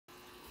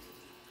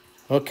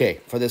Okay,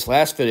 for this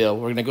last video,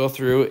 we're going to go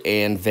through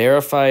and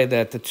verify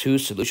that the two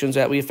solutions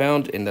that we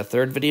found in the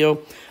third video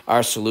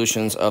are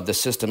solutions of the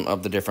system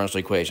of the differential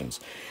equations.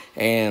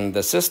 And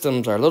the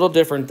systems are a little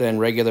different than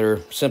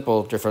regular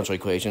simple differential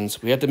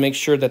equations. We have to make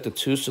sure that the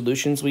two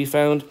solutions we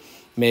found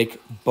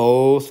make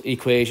both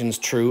equations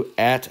true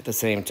at the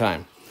same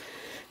time.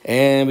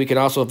 And we can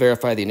also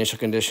verify the initial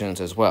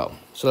conditions as well.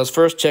 So let's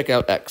first check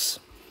out x.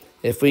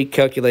 If we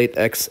calculate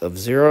x of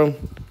 0,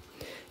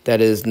 that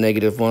is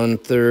negative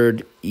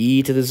 1/3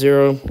 e to the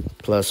 0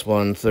 plus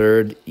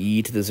 1/3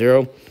 e to the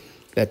 0.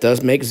 That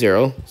does make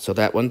 0, so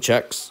that one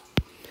checks.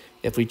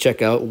 If we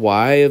check out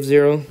y of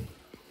 0,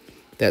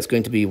 that's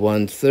going to be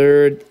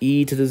 1/3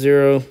 e to the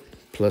 0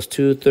 plus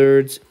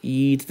 2/3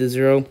 e to the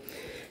 0.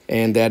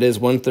 And that is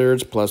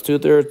 1/3 plus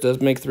 2/3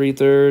 does make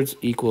 3/3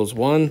 equals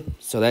 1.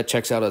 So that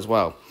checks out as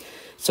well.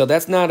 So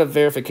that's not a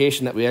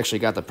verification that we actually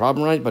got the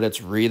problem right, but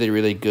it's really,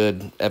 really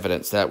good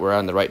evidence that we're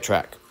on the right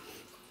track.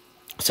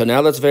 So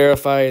now let's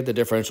verify the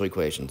differential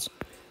equations.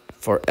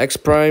 For x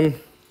prime,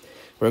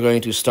 we're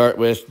going to start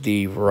with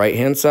the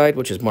right-hand side,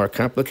 which is more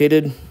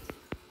complicated,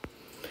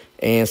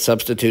 and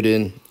substitute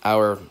in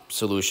our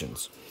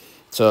solutions.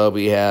 So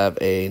we have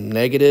a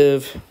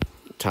negative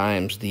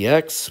times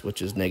dx,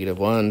 which is negative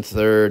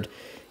 1/3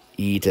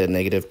 e to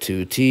negative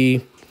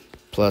 2t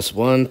plus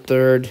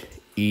 1/3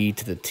 e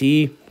to the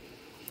t,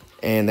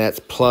 and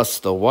that's plus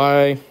the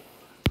y,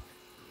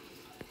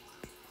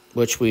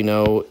 which we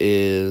know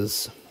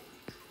is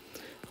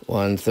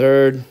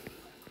 1/3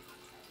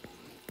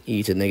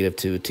 e to negative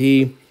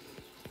 2t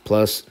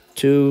plus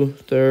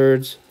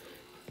 2/3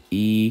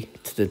 e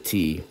to the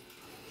t.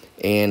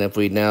 And if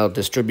we now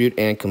distribute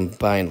and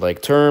combine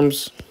like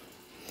terms,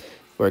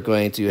 we're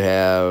going to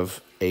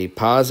have a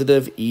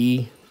positive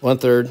e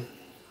 1/3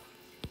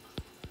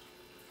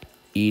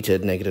 e to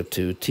negative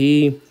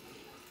 2t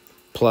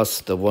plus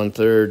the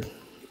 1/3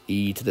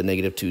 e to the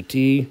negative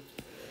 2t.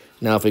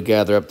 Now, if we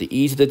gather up the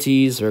e to the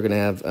t's, we're going to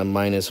have a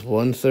minus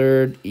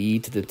 1/3 e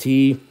to the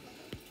t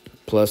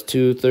plus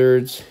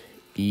 2/3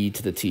 e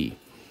to the t.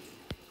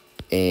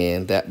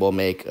 And that will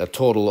make a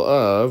total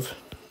of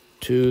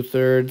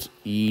 2/3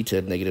 e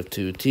to negative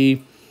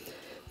 2t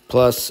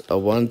plus a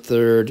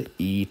 1/3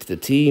 e to the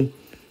t.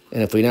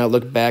 And if we now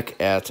look back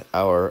at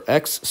our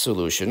x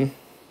solution,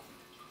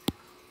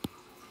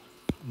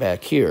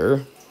 back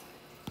here,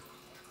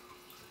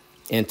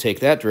 and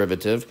take that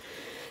derivative,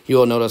 you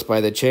will notice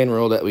by the chain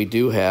rule that we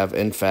do have,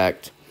 in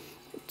fact,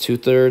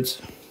 2/3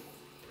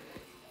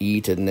 e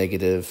to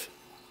negative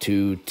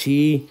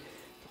 2t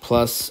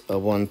plus a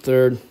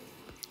 1/3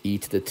 e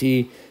to the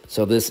t.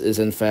 So this is,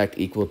 in fact,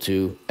 equal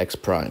to x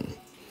prime.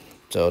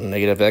 So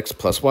negative x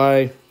plus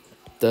y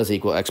does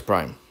equal x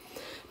prime.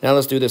 Now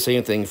let's do the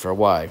same thing for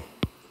y.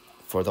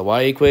 For the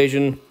y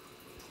equation,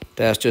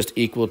 that's just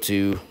equal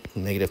to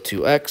negative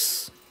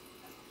 2x.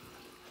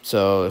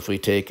 So if we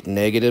take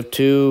negative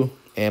 2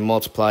 and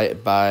multiply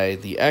it by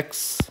the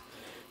x,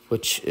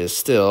 which is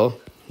still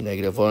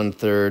negative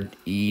 1/3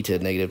 e to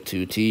negative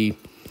 2t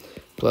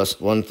plus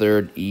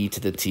 1/3 e to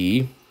the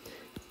t,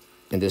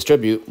 and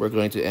distribute, we're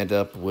going to end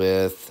up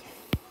with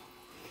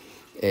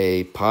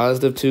a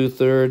positive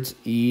 2/3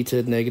 e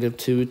to negative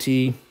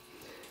 2t,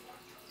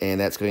 and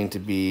that's going to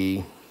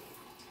be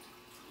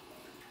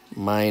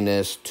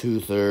minus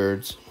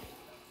 2/3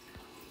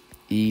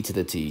 e to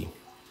the t.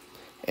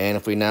 And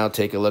if we now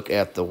take a look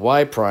at the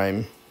y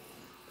prime,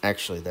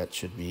 actually, that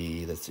should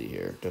be, let's see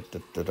here. That's,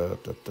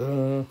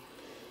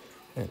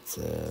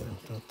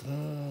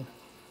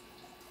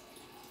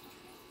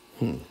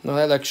 No,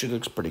 that actually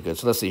looks pretty good.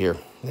 So let's see here.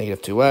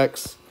 Negative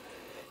 2x.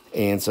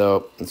 And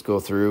so let's go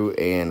through,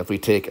 and if we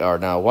take our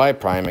now y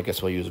prime, I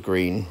guess we'll use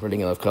green. We're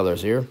running out of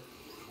colors here.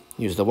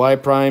 Use the y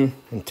prime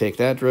and take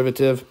that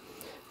derivative.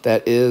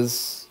 That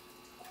is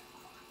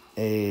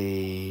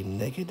a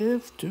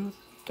negative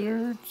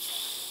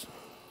 2/3.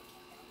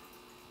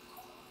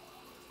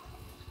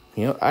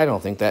 You know, I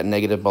don't think that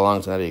negative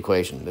belongs in that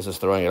equation. This is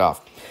throwing it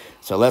off.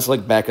 So let's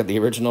look back at the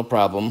original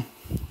problem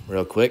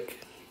real quick.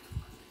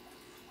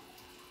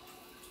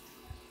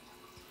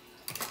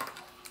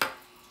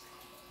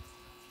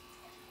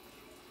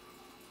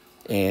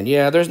 And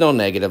yeah, there's no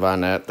negative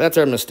on that. That's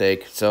our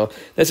mistake. So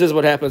this is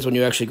what happens when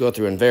you actually go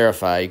through and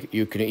verify.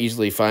 You can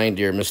easily find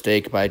your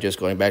mistake by just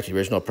going back to the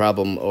original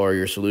problem or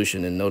your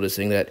solution and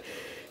noticing that,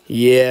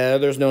 yeah,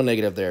 there's no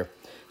negative there.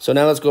 So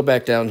now let's go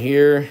back down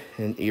here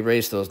and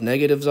erase those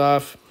negatives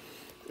off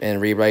and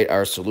rewrite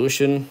our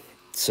solution.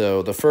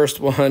 So the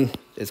first one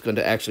is going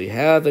to actually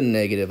have a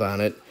negative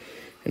on it,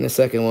 and the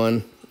second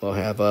one will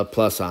have a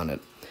plus on it.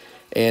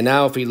 And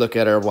now if we look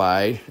at our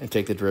y and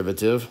take the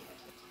derivative,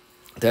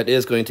 that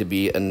is going to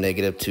be a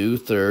negative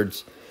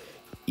 2/3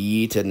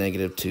 e to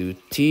negative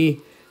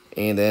 2t,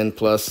 and then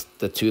plus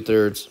the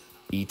 2/3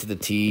 e to the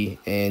t,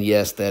 and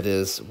yes, that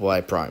is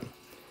y prime.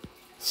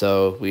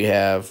 So we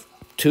have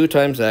 2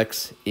 times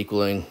x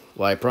equaling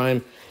y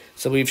prime.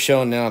 So we've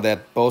shown now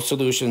that both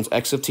solutions,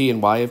 x of t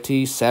and y of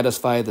t,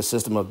 satisfy the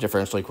system of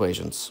differential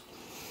equations.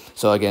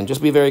 So again,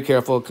 just be very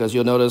careful, because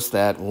you'll notice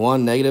that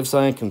one negative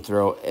sign can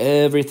throw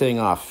everything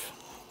off.